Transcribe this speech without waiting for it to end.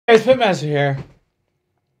It's Pitmaster here.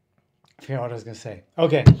 I forgot what I was going to say.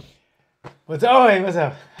 Okay. What's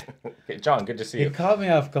up? Hey, John, good to see You you. caught me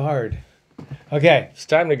off guard. Okay. It's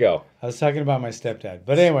time to go. I was talking about my stepdad.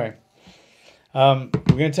 But anyway, we're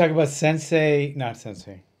going to talk about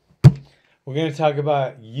We're going to talk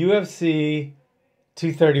about UFC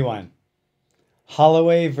 231.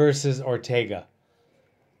 Holloway versus Ortega.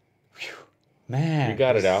 Whew. Man. You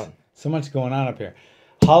got it out. So much going on up here.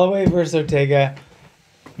 Holloway versus Ortega.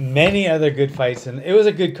 Many other good fights. And it was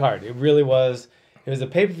a good card. It really was. It was a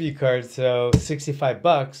pay-per-view card, so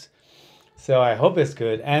 $65. So I hope it's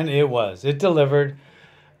good. And it was. It delivered.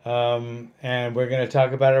 And we're going to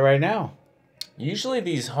talk about it right now. Usually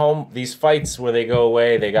these fights where they go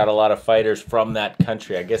away, they got a lot of fighters from that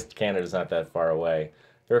country. I guess Canada's not that far away.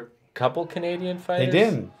 There are a couple Canadian fighters. They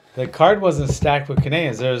didn't. The card wasn't stacked with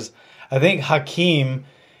Canadians. I think Hakeem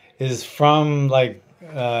is from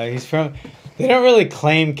they don't really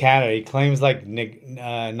claim Canada. He claims like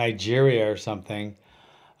Nigeria or something.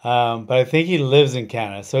 But I think he lives in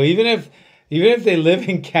Canada. So even if they live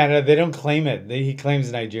in Canada, they don't claim it. He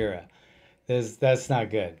claims Nigeria. That's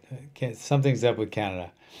not good. Something's up with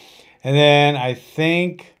Canada. And then I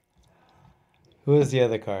think, who was the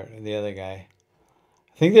other guy?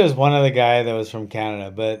 I think there was one other guy that was from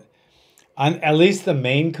Canada, but on at least the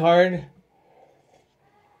main card,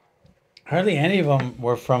 hardly any of them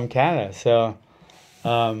were from Canada. So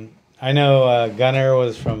I know Gunnar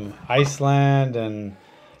was from Iceland, and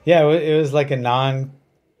yeah, it was like a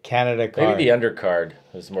non-Canada card. Maybe the undercard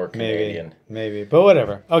was more Canadian. Maybe, but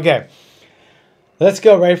whatever. Okay. Let's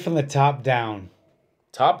go right from the top down.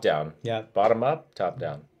 Top down? Yeah. Bottom up? Top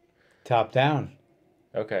down? Top down.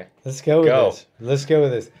 Okay. Let's go with this. Let's go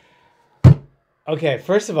with this. Okay,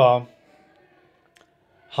 first of all,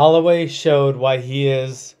 Holloway showed why he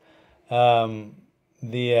is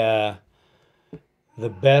the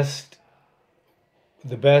best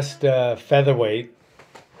featherweight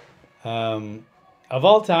of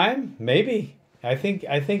all time. Maybe. I think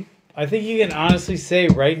you can honestly say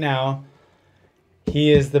right now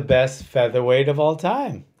he is the best featherweight of all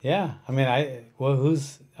time. Yeah. I mean,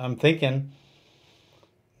 I'm thinking,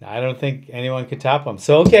 I don't think anyone could top him.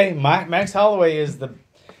 So, okay, Max Holloway is the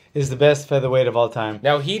best featherweight of all time.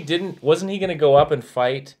 Now, wasn't he going to go up and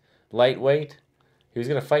fight lightweight? He was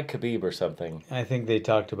going to fight Khabib or something. I think they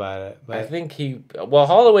talked about it. But I think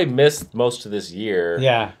Holloway missed most of this year.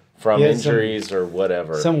 Yeah. From injuries or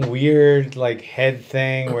whatever. Some weird, like, head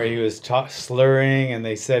thing where he was slurring, and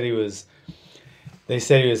they said he was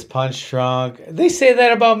punch drunk. They say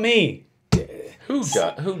that about me. Who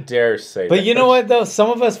dares say that? But you know what, though? Some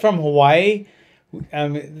of us from Hawaii,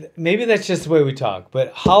 maybe that's just the way we talk,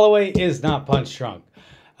 but Holloway is not punch drunk.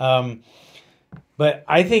 But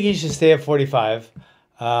I think he should stay at 45.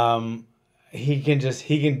 He can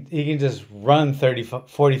just run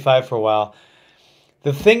 45 for a while.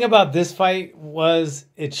 The thing about this fight was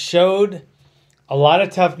it showed a lot of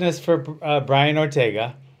toughness for Brian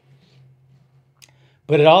Ortega.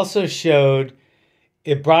 But it also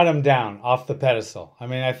it brought him down off the pedestal. I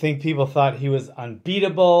mean, I think people thought he was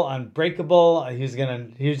unbeatable, unbreakable. He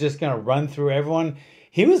was just gonna run through everyone.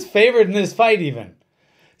 He was favored in this fight even.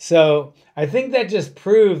 So I think that just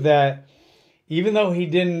proved that even though he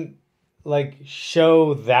didn't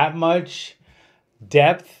show that much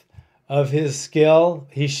depth of his skill,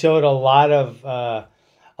 he showed a lot of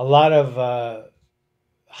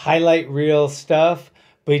highlight reel stuff,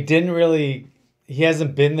 but he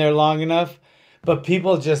hasn't been there long enough, but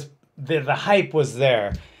people the hype was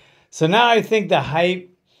there. So now I think the hype,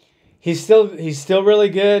 he's still really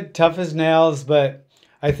good, tough as nails, but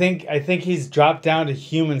I think he's dropped down to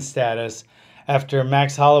human status after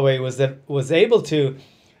Max Holloway was able to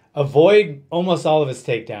avoid almost all of his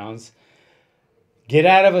takedowns, get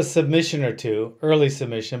out of a submission or two, early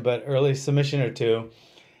submission or two,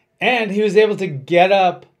 and he was able to get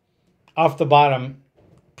up off the bottom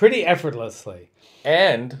pretty effortlessly.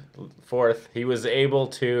 And fourth, he was able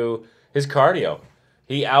to his cardio.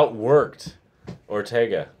 He outworked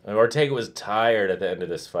Ortega. And Ortega was tired at the end of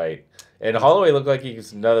this fight. And Holloway looked like he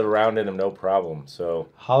was another round in him, no problem. So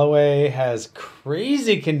Holloway has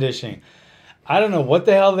crazy conditioning. I don't know what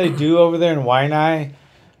the hell they do over there in Waianae,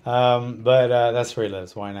 but that's where he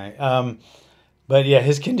lives, Waianae. But yeah,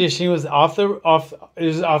 his conditioning was off the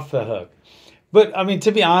hook. But I mean,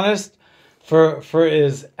 to be honest, for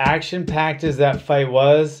as action-packed as that fight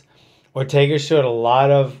was, Ortega showed a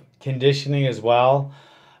lot of conditioning as well.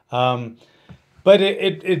 But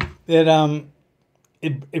it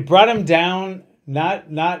brought him down, not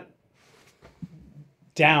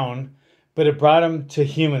down, but it brought him to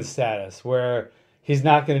human status where he's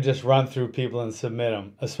not going to just run through people and submit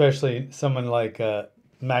them, especially someone like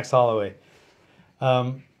Max Holloway.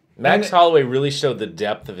 Max Holloway really showed the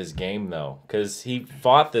depth of his game, though, because he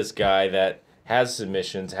fought this guy that has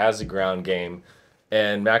submissions, has a ground game,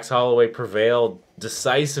 and Max Holloway prevailed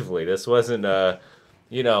decisively. This wasn't a,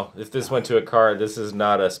 if this went to a card, this is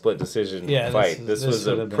not a split decision fight. This was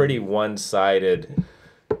a pretty one-sided.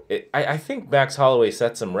 I think Max Holloway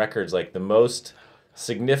set some records, like the most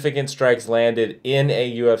significant strikes landed in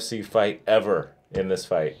a UFC fight ever in this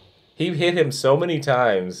fight. He hit him so many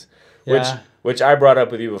times, which I brought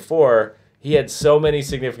up with you before. He had so many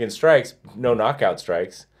significant strikes, no knockout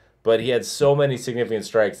strikes, but he had so many significant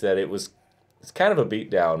strikes that it's kind of a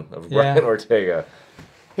beatdown of Brian Ortega.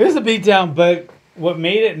 It was a beatdown, but what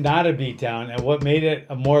made it not a beatdown and what made it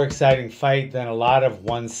a more exciting fight than a lot of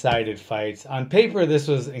one-sided fights. On paper, this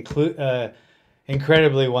was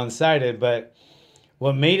incredibly one-sided, but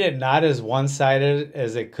what made it not as one-sided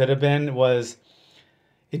as it could have been was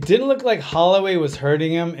it didn't look like Holloway was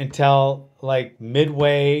hurting him until like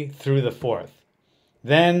midway through the fourth.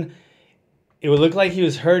 Then it would look like he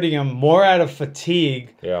was hurting him more out of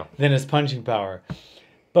fatigue than his punching power.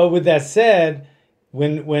 But with that said,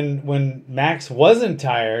 when Max wasn't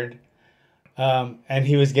tired and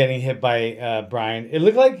he was getting hit by Brian, it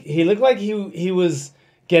looked like he was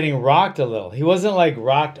getting rocked a little. He wasn't like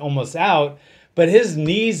rocked almost out, but his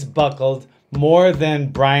knees buckled more than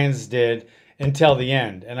Brian's did until the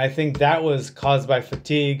end. And I think that was caused by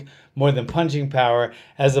fatigue more than punching power,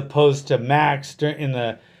 as opposed to Max in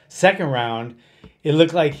the second round. It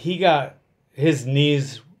looked like he got his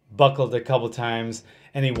knees buckled a couple times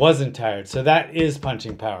and he wasn't tired. So that is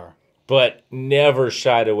punching power. But never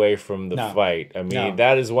shied away from the fight. I mean,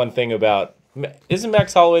 that is one thing about... Isn't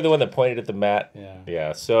Max Holloway the one that pointed at the mat?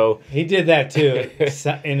 Yeah, so... He did that too,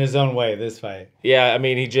 in his own way, this fight. Yeah, I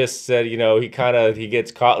mean, he just said, he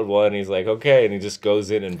gets caught with one, and he's like, okay, and he just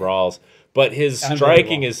goes in and brawls. But his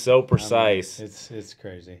striking is so precise. It's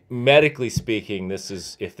crazy. Medically speaking,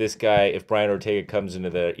 if Brian Ortega comes into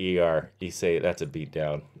the ER, you say that's a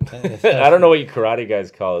beatdown. I don't know what you karate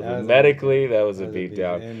guys call it, but medically, that was a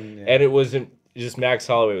beatdown. And it wasn't just Max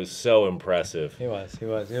Holloway was so impressive. He was. It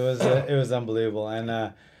was unbelievable.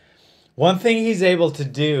 And one thing he's able to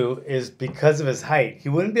do is because of his height. He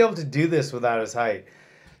wouldn't be able to do this without his height.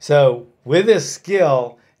 So with his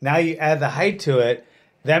skill, now you add the height to it.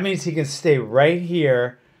 That means he can stay right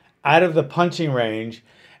here out of the punching range.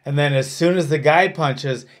 And then as soon as the guy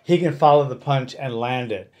punches, he can follow the punch and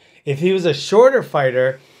land it. If he was a shorter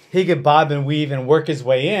fighter, he could bob and weave and work his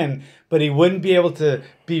way in, but he wouldn't be able to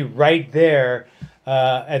be right there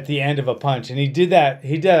at the end of a punch. And he did that.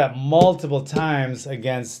 He did that multiple times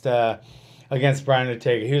against Brian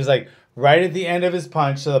Ortega. He was like right at the end of his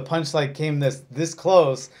punch. So the punch like came this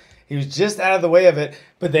close. He was just out of the way of it,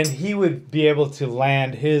 but then he would be able to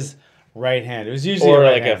land his right hand. It was usually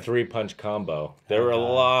a 3-punch combo. There were a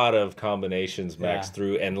lot of combinations Max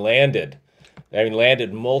threw and landed. I mean,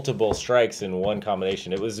 landed multiple strikes in one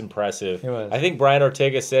combination. It was impressive. It was. I think Brian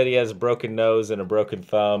Ortega said he has a broken nose and a broken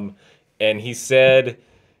thumb, and he said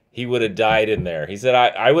he would have died in there. He said,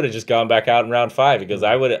 I would have just gone back out in round 5. He goes,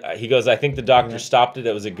 I think the doctor stopped it.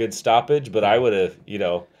 It was a good stoppage, but I would have,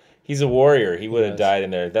 he's a warrior. He would have died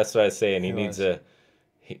in there. That's what I was saying.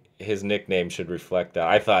 His nickname should reflect that.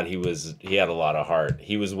 I thought he had a lot of heart.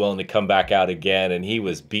 He was willing to come back out again, and he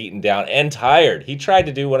was beaten down and tired. He tried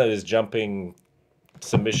to do one of his jumping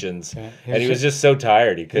submissions, and he was just so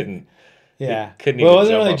tired he couldn't. Yeah, he couldn't well, even it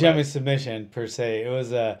wasn't jump really up jumping submission per se. It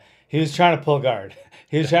was he was trying to pull guard.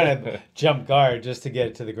 He was trying to jump guard just to get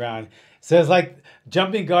it to the ground. So it's like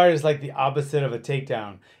jumping guard is like the opposite of a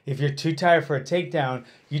takedown. If you're too tired for a takedown,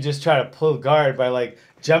 you just try to pull guard by like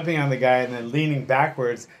jumping on the guy and then leaning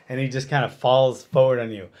backwards, and he just kind of falls forward on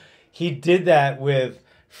you. He did that with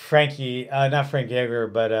not Frankie Edgar,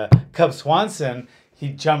 but Cub Swanson. He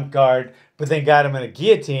jumped guard, but then got him in a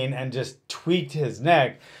guillotine and just tweaked his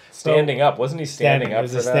neck. Standing up, wasn't he standing up? It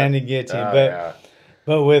was a standing guillotine,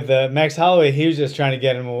 but with Max Holloway, he was just trying to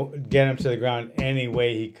get him to the ground any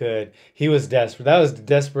way he could. He was desperate. That was the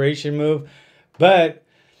desperation move, but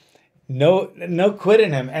no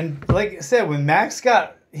quitting him. And like I said, when Max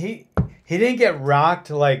he didn't get rocked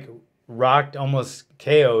almost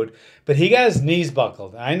KO'd, but he got his knees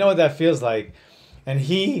buckled. I know what that feels like, and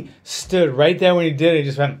he stood right there when he did it. He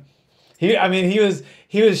just went. He was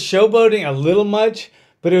showboating a little much,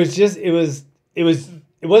 but it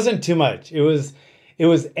wasn't too much. It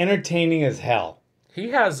was entertaining as hell. He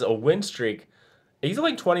has a win streak. He's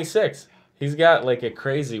like 26. He's got like a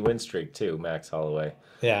crazy win streak too, Max Holloway.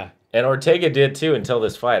 Yeah. And Ortega did too until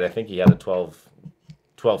this fight. I think he had a 12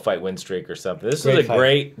 12-fight win streak or something. This Great is a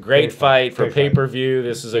fight. great fight for Great fight. pay-per-view.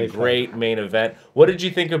 This is a Great great main event. What did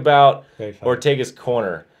you think about Great fight. Ortega's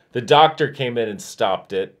corner? The doctor came in and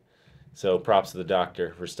stopped it. So props to the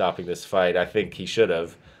doctor for stopping this fight. I think he should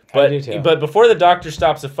have. But before the doctor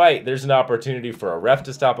stops a fight, there's an opportunity for a ref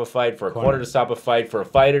to stop a fight, for a corner to stop a fight, for a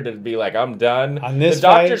fighter to be like, I'm done. On this the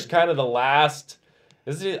doctor's kind of the last.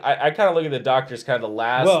 I kind of look at the doctor as kind of the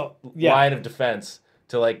last line of defense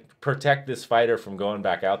to like protect this fighter from going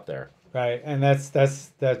back out there. Right, and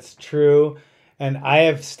that's true. And I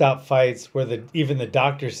have stopped fights where even the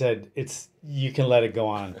doctor said you can let it go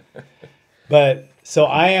on. But so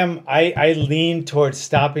I lean towards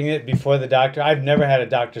stopping it before the doctor. I've never had a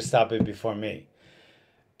doctor stop it before me.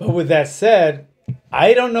 But with that said,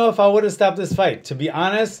 I don't know if I would have stopped this fight. To be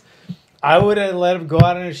honest, I would have let him go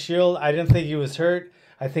out on his shield. I didn't think he was hurt.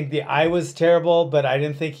 I think the eye was terrible, but I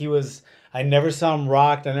didn't think he was. I never saw him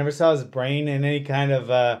rocked. I never saw his brain in any kind of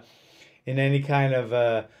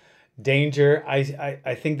danger.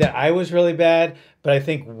 I think that eye was really bad, but I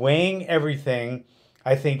think weighing everything,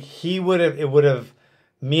 I think it would have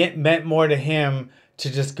meant more to him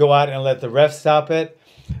to just go out and let the ref stop it.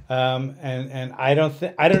 And I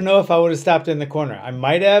don't know if I would have stopped in the corner. I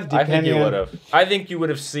might have. Depending I think you would have. I think you would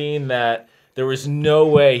have seen that there was no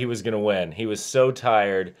way he was going to win. He was so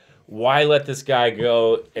tired. Why let this guy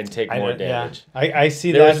go and take more damage? Yeah. I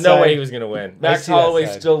see there that. was no way he was going to win. Max Holloway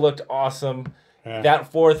still looked awesome. Yeah.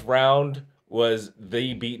 That fourth round was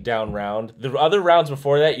the beatdown round. The other rounds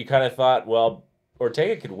before that, you kind of thought, well,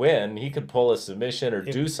 Ortega could win. He could pull a submission or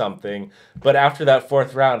do something. But after that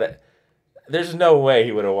fourth round, there's no way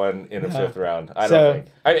he would have won in the fifth round. I don't think.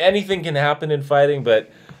 Anything can happen in fighting,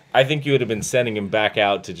 but I think you would have been sending him back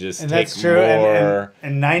out to just take more.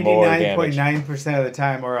 And 99.9% of the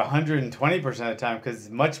time, or 120% of the time, because it's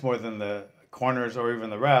much more than the corners or even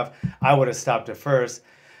the ref, I would have stopped it first.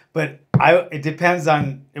 But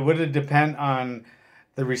it would depend on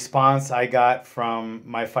the response I got from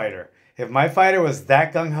my fighter. If my fighter was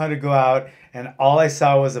that gung-ho to go out and all I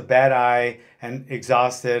saw was a bad eye and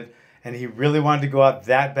exhausted, and he really wanted to go out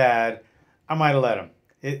that bad, I might have let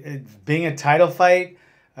him. Being a title fight,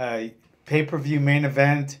 pay-per-view main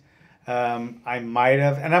event, I might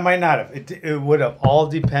have, and I might not have. It would have all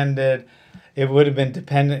depended. It would have been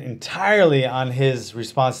dependent entirely on his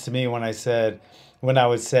response to me when I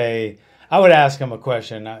would say, I would ask him a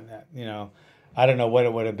question. I don't know what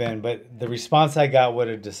it would have been, but the response I got would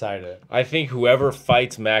have decided it. I think whoever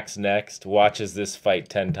fights Max next watches this fight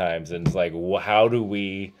 10 times and is like, how do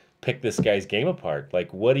we pick this guy's game apart?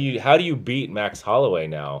 Like, how do you beat Max Holloway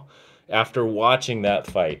now after watching that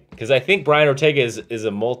fight? Because I think Brian Ortega is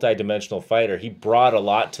a multi-dimensional fighter. He brought a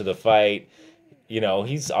lot to the fight.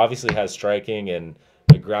 He's obviously has striking and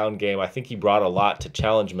the ground game. I think he brought a lot to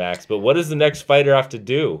challenge Max. But what does the next fighter have to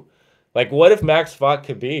do? Like, what if Max fought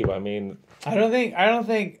Khabib? I mean, I don't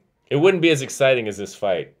think it wouldn't be as exciting as this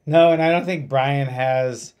fight. No, and I don't think Brian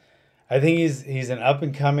has. I think he's an up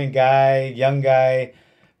and coming guy, young guy,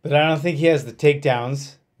 but I don't think he has the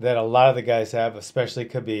takedowns that a lot of the guys have, especially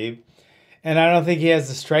Khabib, and I don't think he has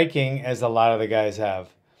the striking as a lot of the guys have.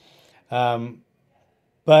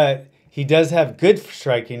 But he does have good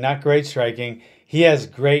striking, not great striking. He has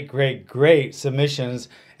great submissions,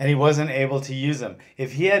 and he wasn't able to use them.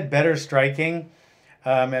 If he had better striking,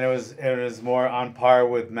 and it was more on par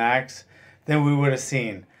with Max, then we would have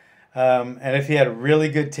seen. And if he had really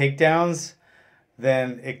good takedowns,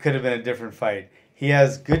 then it could have been a different fight. He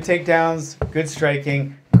has good takedowns, good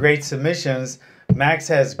striking, great submissions. Max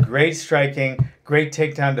has great striking, great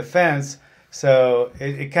takedown defense. So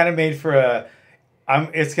it kind of made for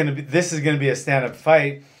this is gonna be a stand-up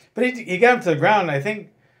fight. But he got him to the ground, I think,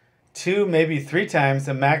 2, maybe 3 times,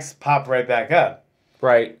 and Max popped right back up.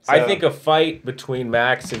 Right. So, I think a fight between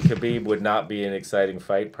Max and Khabib would not be an exciting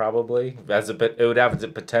fight, probably. It would have the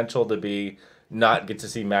potential to not get to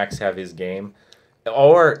see Max have his game.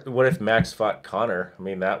 Or what if Max fought Conor? I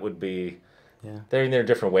mean, that would be... Yeah. They're in their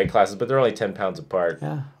different weight classes, but they're only 10 pounds apart.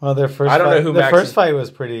 Yeah. Well, their first fight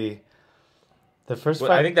was pretty... The first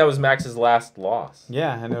fight, I think that was Max's last loss.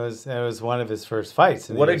 Yeah, and it was one of his first fights.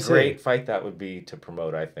 What a great fight that would be to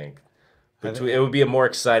promote, I think. It would be a more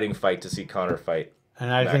exciting fight to see Conor fight.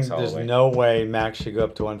 And I think there's no way Max should go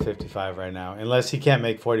up to 155 right now, unless he can't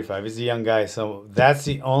make 45. He's a young guy, so that's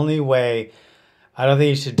the only way. I don't think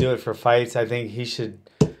he should do it for fights. I think he should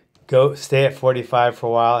stay at 45 for a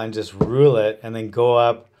while and just rule it, and then go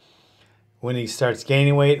up when he starts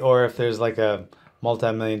gaining weight, or if there's like a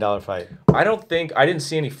multi-million-dollar fight. I didn't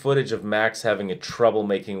see any footage of Max having a trouble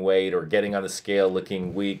making weight or getting on the scale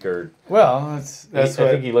looking weak or. Well, I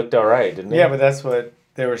think he looked all right, didn't he? Yeah, but that's what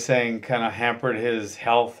they were saying kind of hampered his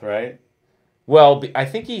health, right? Well, I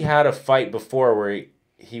think he had a fight before where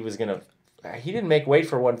he was gonna. He didn't make weight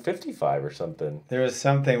for 155 or something. There was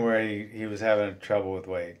something where he was having trouble with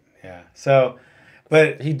weight. Yeah. So,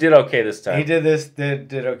 but he did okay this time. He did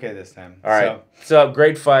okay this time. All right. So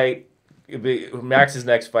great fight. Max's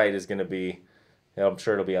next fight is going to be, I'm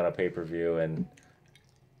sure it'll be on a pay-per-view and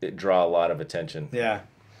it draw a lot of attention. Yeah,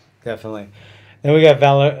 definitely. Then we got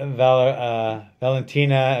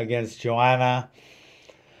Valentina against Joanna.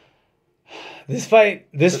 This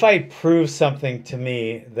fight proves something to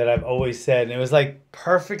me that I've always said, and it was like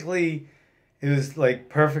perfectly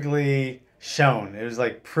shown. It was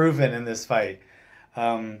like proven in this fight.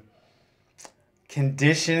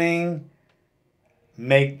 Conditioning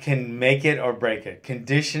can make it or break it.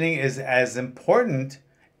 Conditioning is as important,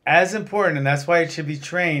 and that's why it should be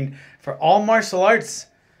trained for all martial arts.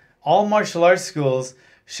 All martial arts schools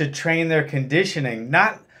should train their conditioning,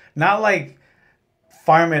 not like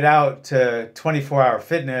farm it out to 24-hour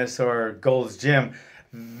fitness or Gold's Gym.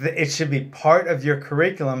 It should be part of your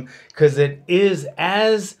curriculum because it is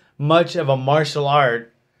as much of a martial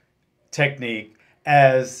art technique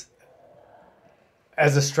as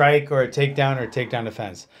a strike or a takedown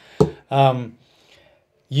defense.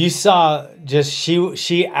 You saw just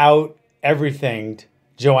she out everythinged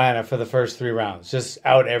Joanna for the first 3 rounds. Just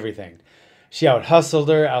out everything. She out hustled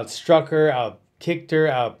her, out struck her, out kicked her,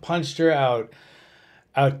 out punched her, out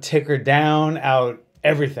took her down, out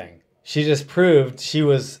everything. She just proved she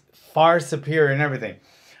was far superior in everything.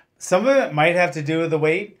 Some of it might have to do with the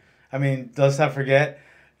weight. I mean, let's not forget,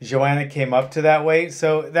 Joanna came up to that weight,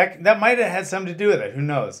 so that might have had something to do with it. Who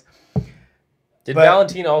knows? But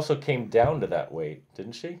Valentina also came down to that weight,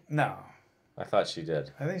 didn't she? No. I thought she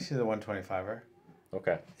did. I think she's a 125er.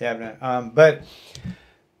 Okay. Yeah,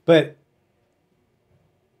 but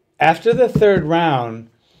after the 3rd round,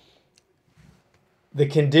 the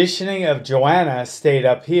conditioning of Joanna stayed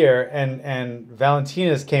up here and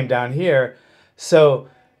Valentina's came down here. So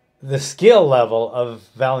the skill level of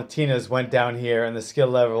Valentina's went down here and the skill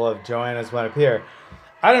level of Joanna's went up here.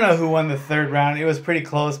 I don't know who won the 3rd round. It was pretty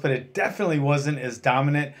close, but it definitely wasn't as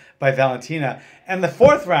dominant by Valentina. And the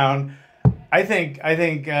 4th round, I think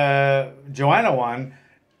Joanna won,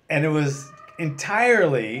 and it was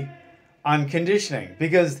entirely on conditioning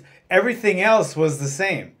because everything else was the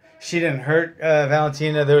same. She didn't hurt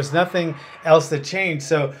Valentina. There was nothing else that changed.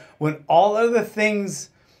 So when all other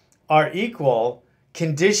things are equal,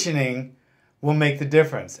 conditioning will make the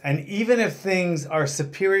difference. And even if things are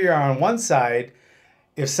superior on one side,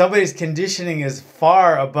 if somebody's conditioning is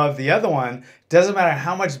far above the other one, doesn't matter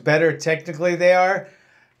how much better technically they are,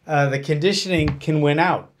 the conditioning can win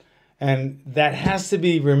out. And that has to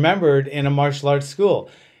be remembered in a martial arts school.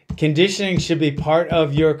 Conditioning should be part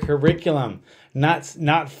of your curriculum, not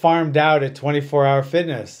farmed out at 24-hour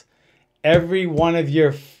fitness. Every one of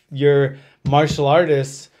your martial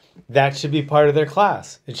artists, that should be part of their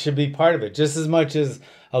class. It should be part of it, just as much as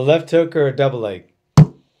a left hook or a double leg. What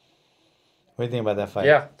do you think about that fight?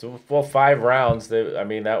 Yeah, well, 5 rounds.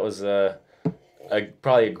 That was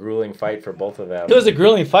probably a grueling fight for both of them. It was a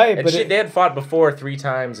grueling fight, and but they had fought before 3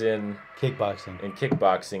 times in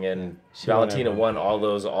kickboxing. And Valentina won all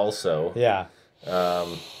those also. Yeah.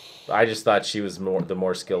 I just thought she was the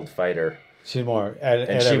more skilled fighter. She's more,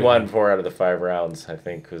 and she won 4 out of the 5 rounds. I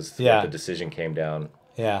think because the decision came down.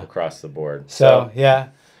 Yeah. Across the board. So yeah,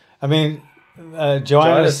 I mean,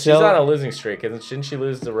 Joanna's still, she's on a losing streak. Shouldn't she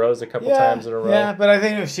lose to Rose a couple times in a row? Yeah, but I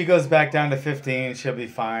think if she goes back down to 15, she'll be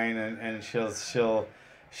fine, and she'll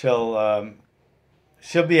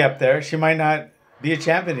be up there. She might not be a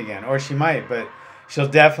champion again, or she might, but she'll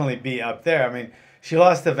definitely be up there. I mean, she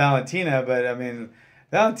lost to Valentina, but I mean,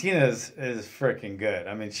 Valentina is freaking good.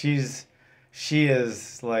 I mean, she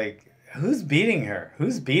is like, who's beating her?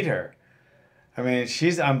 Who's beat her? I mean,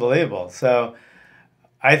 she's unbelievable. So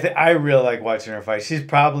I really like watching her fight. She's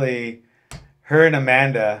probably, her and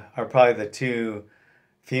Amanda are probably the 2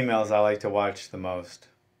 females I like to watch the most.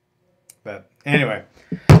 But anyway,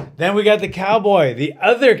 then we got the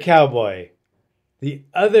other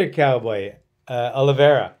cowboy,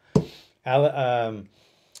 Oliveira.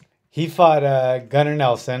 He fought Gunnar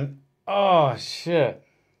Nelson. Oh, shit.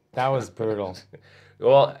 That was brutal.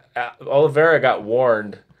 Well, Oliveira got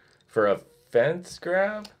warned for a fence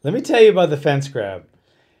grab? Let me tell you about the fence grab.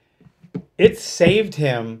 It saved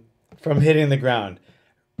him from hitting the ground.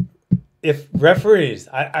 If referees,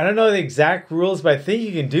 I don't know the exact rules, but I think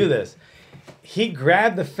you can do this. He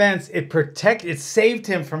grabbed the fence. It saved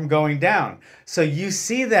him from going down. So you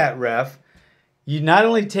see that, ref. you not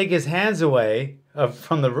only take his hands away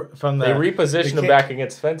from the They reposition him back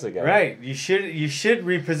against fence again. Right. You should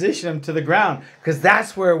reposition him to the ground because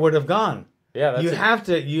that's where it would have gone. Yeah, you have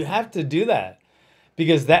to do that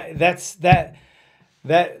because that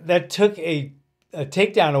took a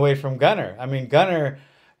takedown away from Gunnar. I mean, Gunnar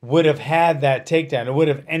would have had that takedown. It would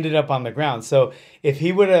have ended up on the ground. So if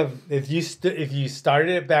you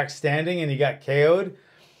started it back standing and he got KO'd,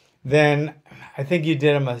 then I think you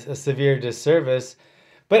did him a severe disservice.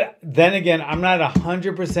 But then again, I'm not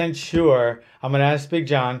 100% sure. I'm going to ask Big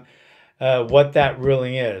John what that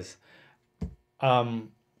ruling is.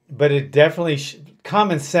 But it definitely,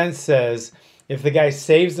 common sense says if the guy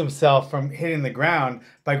saves himself from hitting the ground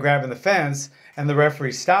by grabbing the fence and the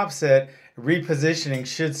referee stops it, repositioning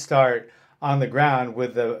should start on the ground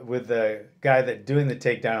with the guy that doing the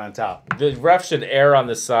takedown on top. The ref should err on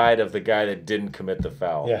the side of the guy that didn't commit the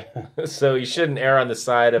foul. Yeah. So he shouldn't err on the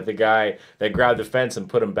side of the guy that grabbed the fence and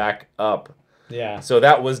put him back up. Yeah. So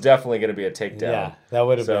that was definitely going to be a takedown. Yeah, that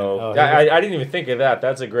would have been. So I didn't even think of that.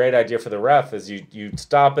 That's a great idea for the ref. Is you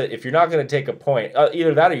stop it if you're not going to take a point.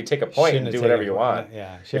 Either that or you take a point and do whatever you want.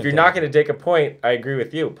 Yeah. If you're not going to take a point, I agree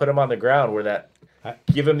with you. Put him on the ground where that.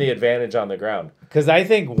 Give him the advantage on the ground. Because I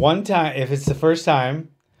think one time, if it's the first time,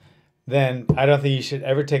 then I don't think you should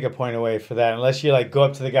ever take a point away for that unless you like go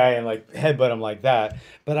up to the guy and like headbutt him like that.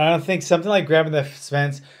 But I don't think something like grabbing the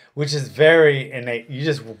fence, which is very innate. A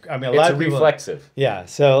lot of people. It's reflexive. Yeah.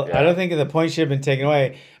 So I don't think the point should have been taken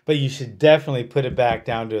away, but you should definitely put it back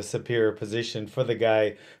down to a superior position for the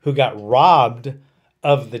guy who got robbed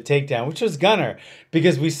of the takedown, which was Gunnar,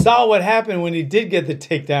 because we saw what happened when he did get the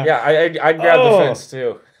takedown. Yeah, I'd grab the fence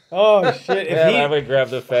too. Oh shit! I would grab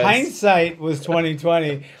the fence. Hindsight was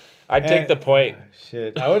 2020. I'd take the point.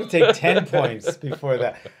 Shit, I would have taken 10 points before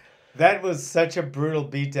that. That was such a brutal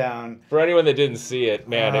beatdown. For anyone that didn't see it,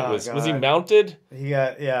 man, it was. God. Was he mounted? He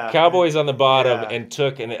got Cowboys on the bottom and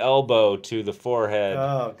took an elbow to the forehead.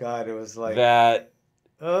 Oh god, it was like that.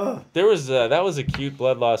 There was that was acute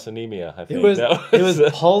blood loss anemia. I think it was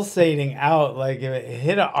pulsating out like it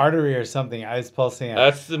hit an artery or something. I was pulsating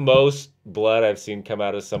out. That's the most blood I've seen come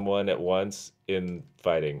out of someone at once in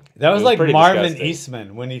fighting. That was like Marvin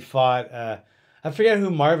Eastman when he fought. I forget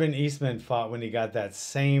who Marvin Eastman fought when he got that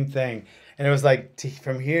same thing, and it was like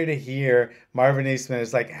from here to here. Marvin Eastman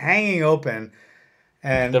is like hanging open.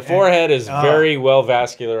 And the forehead is very well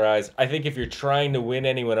vascularized. I think if you're trying to win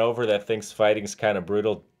anyone over that thinks fighting's kind of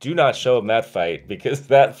brutal, do not show them that fight because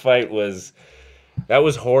that fight was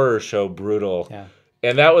horror show brutal. Yeah.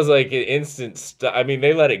 And that was like an instant I mean,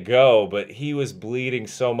 they let it go, but he was bleeding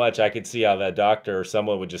so much. I could see how that doctor or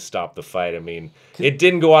someone would just stop the fight. I mean, it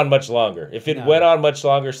didn't go on much longer. If it went on much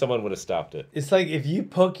longer, someone would have stopped it. It's like if you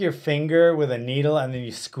poke your finger with a needle and then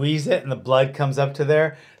you squeeze it and the blood comes up to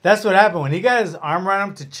there. That's what happened. When he got his arm around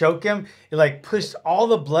him to choke him, it like pushed all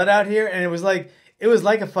the blood out here and it was like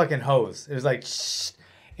a fucking hose. It was like, shh.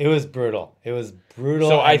 It was brutal. It was brutal.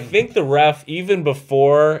 So I think the ref, even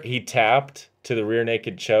before he tapped to the rear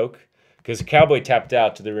naked choke, because Cowboy tapped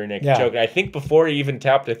out to the rear naked choke. And I think before he even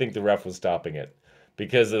tapped, I think the ref was stopping it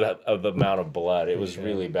because of the amount of blood. It was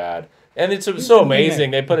really bad. And it's so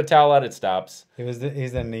amazing. They put a towel on, it stops.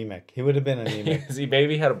 He's anemic. He would have been anemic. He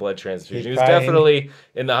maybe had a blood transfusion. He was definitely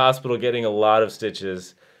in the hospital getting a lot of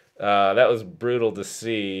stitches. That was brutal to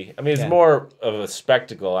see. I mean, it's more of a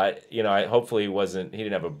spectacle. Hopefully he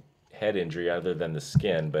didn't have a head injury other than the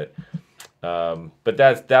skin, but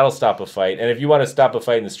that'll stop a fight. And if you want to stop a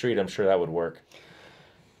fight in the street, I'm sure that would work.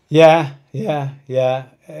 Yeah.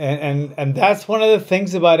 And that's one of the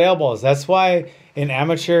things about elbows. That's why in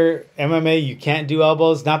amateur MMA you can't do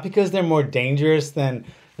elbows, not because they're more dangerous than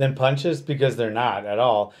punches, because they're not at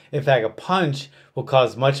all. In fact, a punch will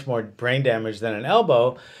cause much more brain damage than an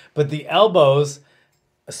elbow, but the elbows,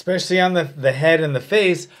 especially on the head and the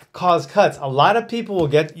face, cause cuts. A lot of people will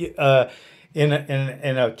get in a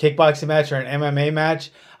kickboxing match or an MMA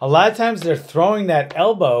match, a lot of times they're throwing that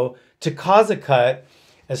elbow to cause a cut,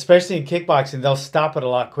 especially in kickboxing. They'll stop it a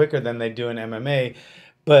lot quicker than they do in MMA,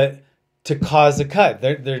 but to cause a cut.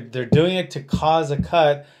 They're doing it to cause a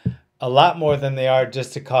cut a lot more than they are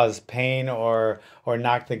just to cause pain or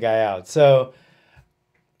knock the guy out. So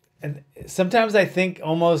and sometimes I think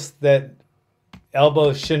almost that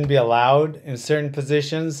elbows shouldn't be allowed in certain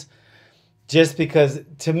positions, just because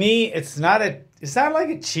to me it's not like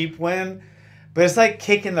a cheap win, but it's like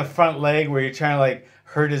kicking the front leg where you're trying to like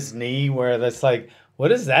hurt his knee, where that's like,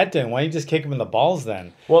 what is that doing? Why don't you just kick him in the balls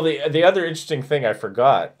then? Well, the other interesting thing I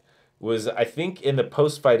forgot was, I think in the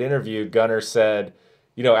post-fight interview, Gunnar said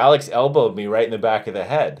Alex elbowed me right in the back of the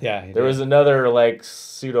head. Yeah, there was another like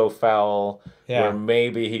pseudo foul Yeah. where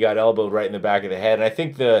maybe he got elbowed right in the back of the head, and I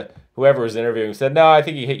think whoever was interviewing said, no, I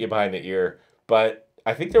think he hit you behind the ear, but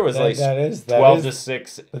I think there was 12-6.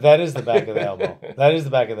 But that is the back of the elbow. That is the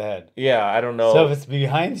back of the head. Yeah, I don't know. So if it's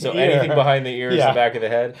behind the ear. So anything behind the ear is the back of the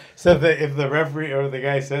head? So if the referee or the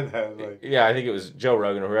guy said that. Yeah, I think it was Joe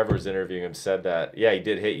Rogan or whoever was interviewing him said that. Yeah, he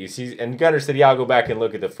did hit you. See, and Gunnar said, yeah, I'll go back and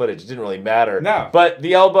look at the footage. It didn't really matter. No. But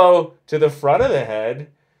the elbow to the front of the head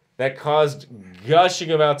that caused gushing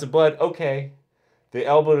amounts of blood, okay. The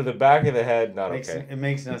elbow to the back of the head, not okay. It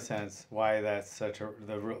makes no sense why that's such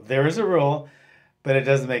the rule. There is a rule. But it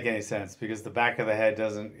doesn't make any sense because the back of the head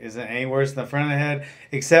isn't any worse than the front of the head.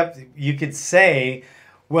 Except you could say,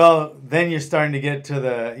 well, then you're starting to get to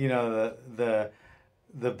the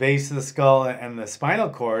base of the skull and the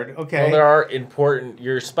spinal cord. Okay. Well, there are important.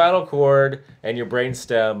 Your spinal cord and your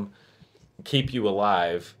brainstem keep you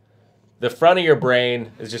alive. The front of your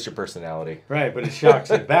brain is just your personality. Right, but it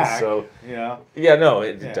shocks you back. So Yeah, no,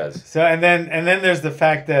 it does. So and then there's the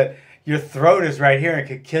fact that your throat is right here and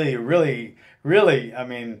could kill you really. Really, I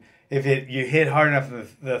mean, if you hit hard enough in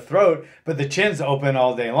the throat, but the chin's open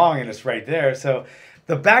all day long and it's right there. So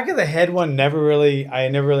the back of the head one I never really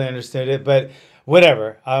understood it, but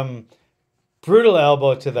whatever. Brutal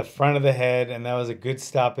elbow to the front of the head, and that was a good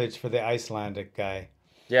stoppage for the Icelandic guy.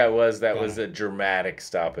 Yeah, it was. That was a dramatic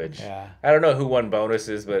stoppage. Yeah. I don't know who won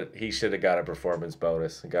bonuses, but he should have got a performance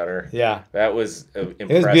bonus. Gunnar. Yeah. That was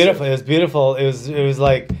impressive. It was beautiful. It was beautiful.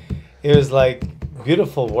 It was like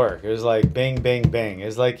beautiful work. It was like bang, bang, bang. It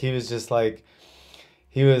was like he was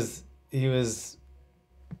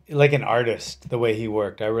like an artist the way he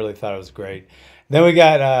worked. I really thought it was great. Then we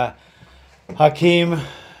got Hakeem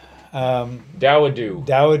Dawodu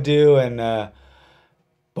and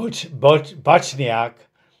Bochniak.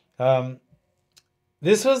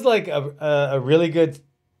 This was like a really good,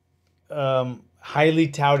 highly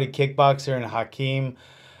touted kickboxer in Hakeem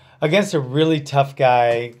against a really tough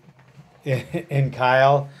guy in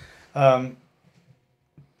Kyle.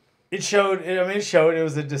 It showed. It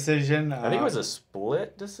was a decision. I think it was a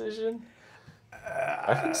split decision.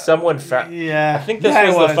 I think someone Yeah. I think this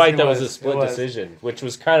was the fight that was a split decision, which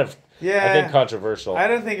was kind of I think controversial. I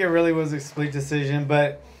don't think it really was a split decision,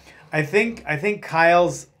 but I think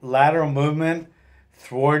Kyle's lateral movement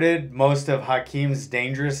thwarted most of Hakeem's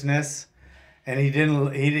dangerousness, and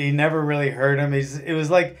he never really hurt him. It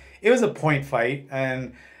was a point fight,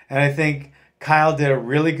 and I think Kyle did a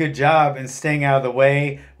really good job in staying out of the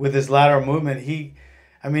way with his lateral movement. He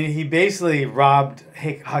basically robbed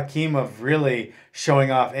Hakeem of really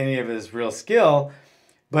showing off any of his real skill,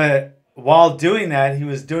 but while doing that, he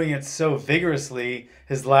was doing it so vigorously,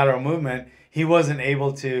 his lateral movement, he wasn't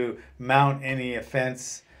able to mount any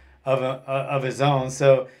offense of his own.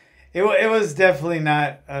 So it was definitely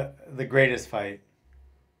not the greatest fight.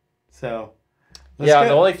 So the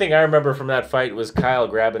only thing I remember from that fight was Kyle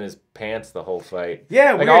grabbing his pants the whole fight.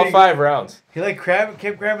 Yeah, like all 5 rounds. He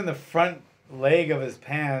kept grabbing the front leg of his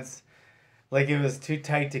pants, like it was too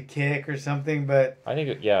tight to kick or something. But I think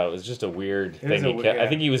it was just a weird thing. I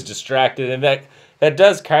think he was distracted, and that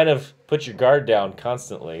does kind of put your guard down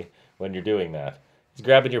constantly when you're doing that. He's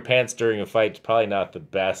grabbing your pants during a fight is probably not the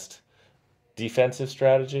best defensive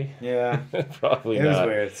strategy. Yeah, probably not. It was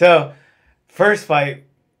weird. So first fight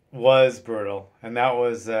was brutal, and that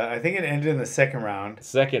was I think it ended in the second round.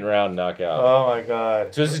 Second round knockout. Oh my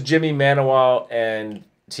god! So this is Jimmy Manuel and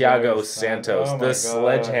Thiago Santos, the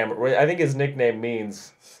Sledgehammer. I think his nickname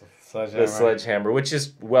means the Sledgehammer, which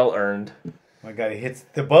is well earned. Oh my god, he hits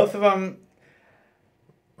both of them.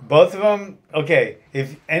 Both of them. Okay,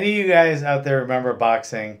 if any of you guys out there remember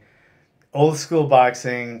boxing, old school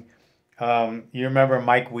boxing, you remember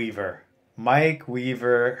Mike Weaver. Mike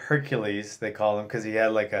Weaver, Hercules, they call him because he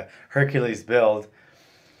had like a Hercules build.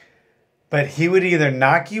 But he would either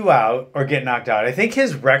knock you out or get knocked out. I think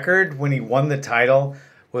his record when he won the title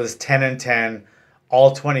was 10-10,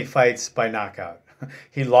 all 20 fights by knockout.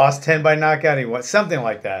 He lost 10 by knockout. He won something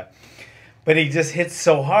like that. But he just hit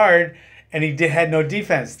so hard, and he had no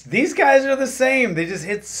defense. These guys are the same. They just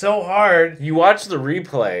hit so hard. You watch the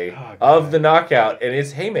replay of the knockout, and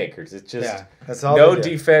it's haymakers. It's just that's all no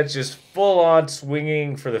defense, just full-on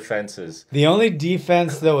swinging for the fences. The only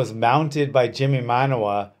defense that was mounted by Jimmy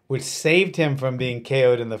Manuwa, which saved him from being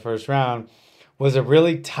KO'd in the first round, was a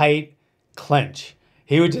really tight clinch.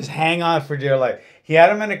 He would just hang on for dear life. He had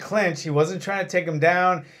him in a clinch. He wasn't trying to take him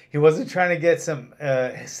down. He wasn't trying to get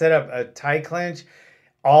set up a tight clinch.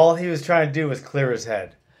 All he was trying to do was clear his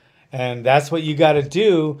head. And that's what you got to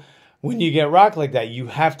do when you get rocked like that. You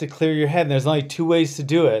have to clear your head. And there's only 2 ways to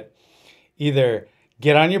do it. Either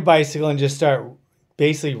get on your bicycle and just start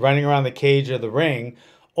basically running around the cage or the ring,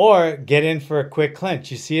 or get in for a quick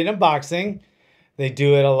clinch. You see it in boxing. They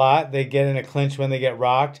do it a lot. They get in a clinch when they get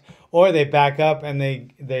rocked, or they back up and they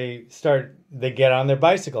get on their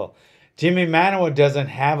bicycle. Jimmy Manuwa doesn't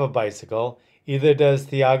have a bicycle. Either does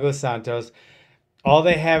Thiago Santos. All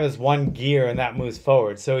they have is one gear, and that moves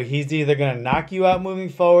forward. So he's either going to knock you out moving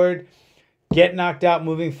forward, get knocked out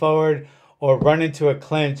moving forward, or run into a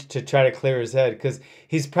clinch to try to clear his head. Because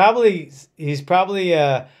he's probably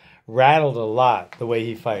rattled a lot the way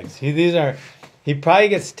he fights. He probably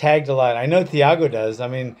gets tagged a lot. I know Thiago does. I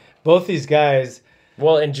mean, both these guys.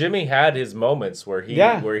 Well, and Jimmy had his moments where he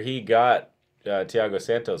got Thiago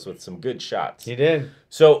Santos with some good shots. He did.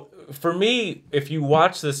 So for me, if you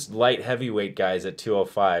watch this light heavyweight guys at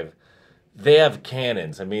 205, they have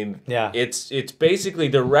cannons. I mean, it's basically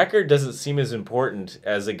the record doesn't seem as important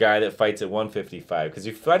as a guy that fights at 155, because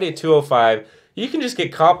if you fight at 205, you can just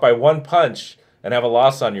get caught by one punch and have a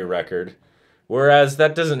loss on your record. Whereas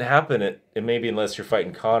that doesn't happen at maybe unless you're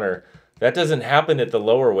fighting Conor. That doesn't happen at the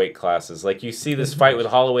lower weight classes. Like you see this fight with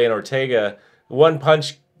Holloway and Ortega, one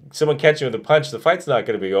punch, someone catching with a punch, the fight's not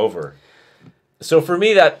going to be over. So for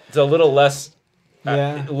me, that's a little less.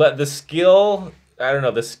 The skill, I don't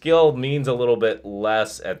know, the skill means a little bit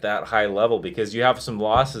less at that high level because you have some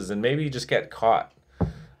losses and maybe you just get caught.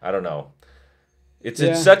 I don't know.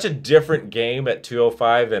 It's such a different game at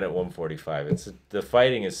 205 than at 145. The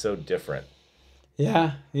fighting is so different.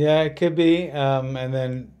 Yeah, it could be. And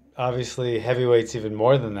then obviously heavyweight's even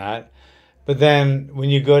more than that. But then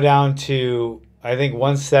when you go down to, I think,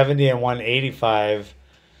 170 and 185,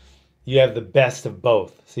 you have the best of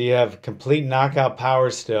both. So you have complete knockout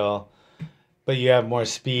power still, but you have more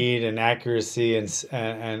speed and accuracy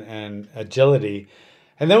and agility.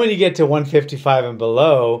 And then when you get to 155 and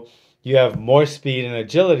below, you have more speed and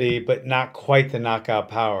agility, but not quite the knockout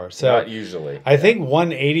power. So not usually. I think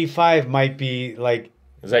 185 might be like.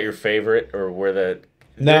 Is that your favorite, or where the?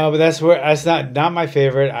 No, but that's not my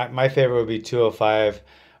favorite. My favorite would be 205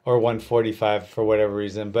 or 145 for whatever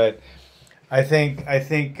reason. But I think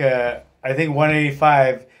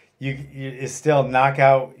 185 is still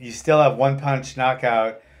knockout. You still have one punch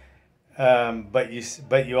knockout, but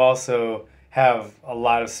you also have a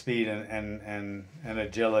lot of speed and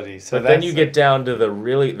agility. So but then you get down to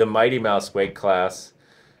the Mighty Mouse weight class.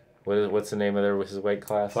 What's the name of his weight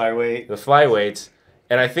class? Flyweight. The flyweights.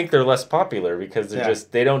 And I think they're less popular because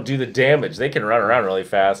they don't do the damage. They can run around really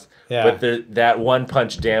fast, but that one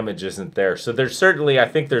punch damage isn't there. So I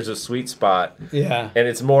think there's a sweet spot. Yeah. And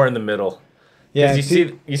it's more in the middle. Yeah.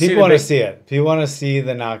 People want to see it. People want to see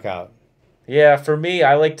the knockout. Yeah, for me,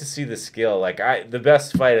 I like to see the skill. Like the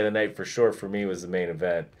best fight of the night for sure for me was the main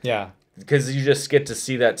event. Yeah. Because you just get to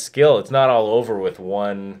see that skill. It's not all over with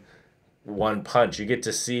one punch. You get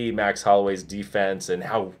to see Max Holloway's defense and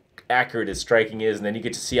how accurate his striking is, and then you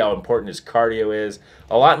get to see how important his cardio is.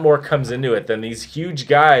 A lot more comes into it than these huge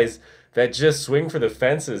guys that just swing for the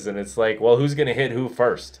fences, and it's like, well, who's going to hit who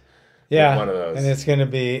first? Yeah, one of those. And it's going to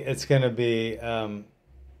be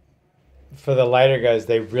for the lighter guys,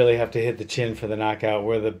 they really have to hit the chin for the knockout,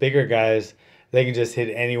 where the bigger guys, they can just hit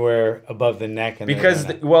anywhere above the neck. And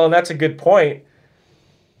and that's a good point.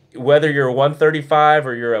 Whether you're a 135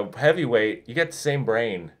 or you're a heavyweight, you get the same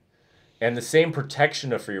brain and the same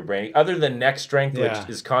protection for your brain. Other than neck strength, which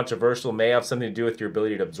is controversial, may have something to do with your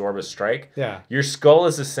ability to absorb a strike. Yeah. Your skull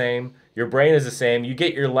is the same. Your brain is the same. You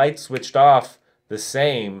get your lights switched off the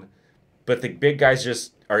same, but the big guys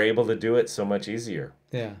just are able to do it so much easier.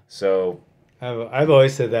 Yeah. So I've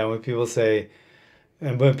always said that when people say,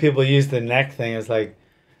 and when people use the neck thing, it's like,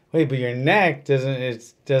 wait, but your neck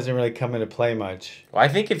doesn't really come into play much. Well, I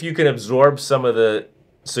think if you can absorb some of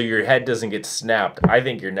so your head doesn't get snapped, I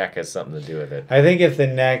think your neck has something to do with it. I think if the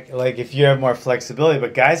neck, like if you have more flexibility,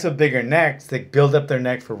 but guys with bigger necks, they build up their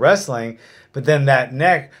neck for wrestling, but then that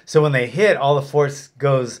neck, so when they hit, all the force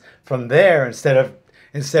goes from there instead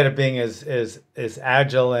of being as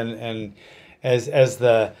agile and as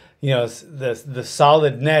the the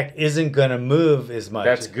solid neck isn't going to move as much.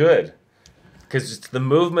 That's good, because it's the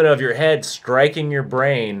movement of your head striking your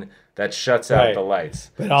brain that shuts out the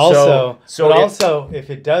lights. But also, if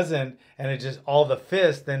it doesn't, and it just all the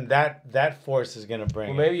fist, then that force is going to bring.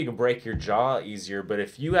 Well, maybe you can break your jaw easier, but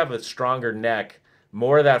if you have a stronger neck,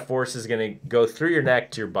 more of that force is going to go through your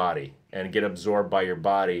neck to your body and get absorbed by your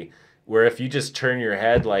body. Where if you just turn your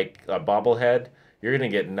head like a bobblehead, you're going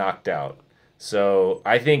to get knocked out. So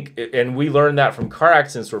I think, and we learned that from car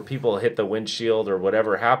accidents where people hit the windshield or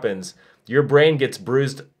whatever happens, your brain gets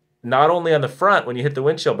bruised not only on the front when you hit the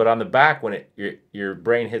windshield, but on the back when your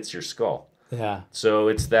brain hits your skull. Yeah. So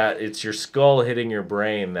it's your skull hitting your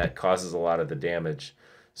brain that causes a lot of the damage.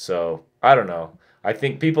 So I don't know. I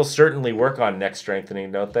think people certainly work on neck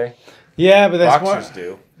strengthening, don't they? Yeah, but that's Boxers more,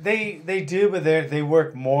 do. They do, but they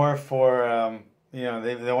work more for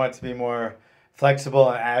they want it to be more flexible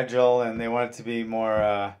and agile, and they want it to be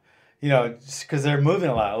more just because they're moving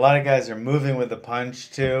a lot. A lot of guys are moving with the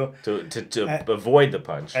punch too. To avoid the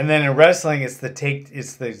punch. And then in wrestling, it's the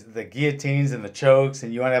guillotines and the chokes,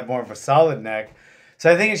 and you want to have more of a solid neck.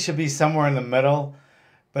 So I think it should be somewhere in the middle.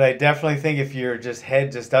 But I definitely think if your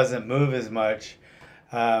head just doesn't move as much,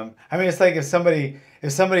 it's like if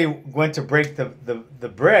somebody went to break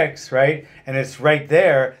the bricks, right, and it's right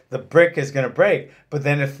there, the brick is going to break. But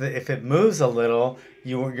then if it moves a little,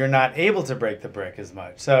 you're not able to break the brick as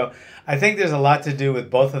much. So I think there's a lot to do with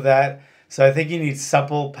both of that. So I think you need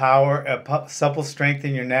supple supple strength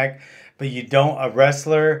in your neck. But you don't want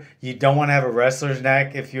to have a wrestler's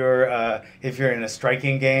neck if you're in a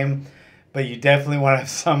striking game. But you definitely want to have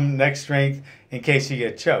some neck strength in case you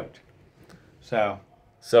get choked. So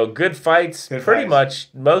good fights, pretty much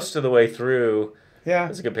most of the way through. Yeah.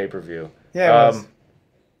 It's a good pay-per-view. Yeah.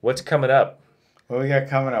 What's coming up? What we got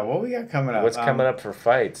coming up? What's coming up for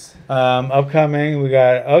fights? Upcoming, we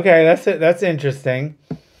got... Okay, that's it. That's interesting.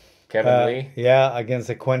 Kevin Lee? Yeah, against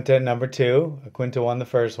Aquinta, number 2. Aquinta won the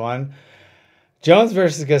first one. Jones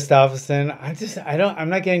versus Gustafsson. I'm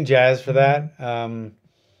not getting jazzed for that. I'm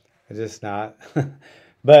just not.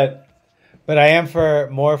 But I am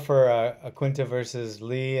more for Aquinta versus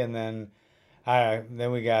Lee, and then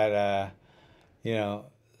we got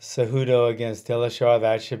Cejudo against Dillashaw.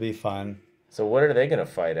 That should be fun. So what are they going to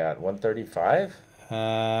fight at? 135? Is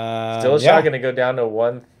Dillashaw going to go down to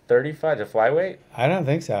 135 to flyweight? I don't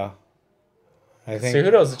think so. I think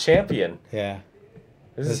Cejudo's the champion. Yeah.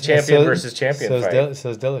 This is champion versus champion fight. So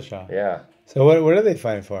is Dillashaw. Yeah. So what are they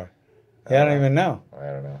fighting for? Yeah, I don't even know. I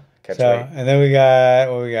don't know. And then we got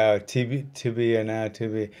TB and now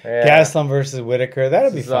TB. Yeah. Gastelum versus Whitaker.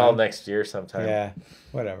 That'll be fun. All next year sometime. Yeah.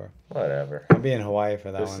 Whatever. I'll be in Hawaii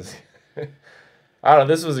for that one. I don't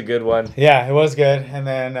know. This was a good one. Yeah, it was good. And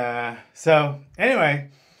then so anyway,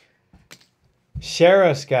 share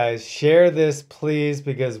us, guys. Share this, please,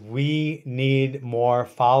 because we need more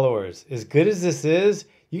followers. As good as this is,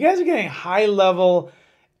 you guys are getting high-level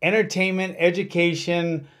entertainment,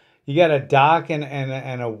 education. You got a doc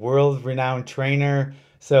and a world-renowned trainer.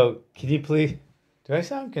 So can you please... Do I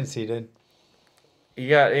sound conceited? You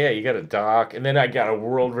got a doc, and then I got a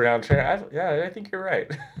world-renowned trainer. I think you're right.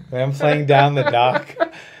 I'm playing down the doc.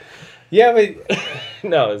 Yeah, but...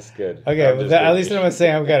 No, it's good. Okay, but at least I'm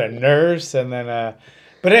saying I've got a nurse, and then...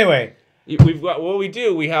 But anyway... We've got what we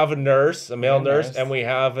do. We have a nurse, a male nurse, and we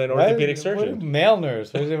have an orthopedic surgeon. What male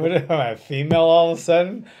nurse? What am I, a female all of a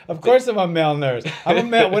sudden? Of course I'm a male nurse. I'm a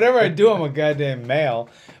male. Whatever I do, I'm a goddamn male.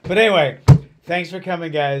 But anyway, thanks for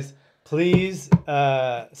coming, guys. Please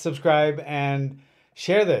subscribe and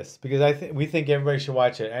share this because we think everybody should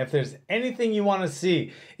watch it. And if there's anything you want to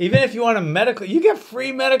see, even if you want you get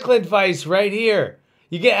free medical advice right here.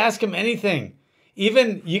 You can ask him anything. You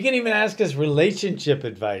can even ask us relationship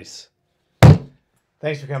advice.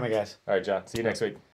 Thanks for coming, guys. All right, John. See you next week.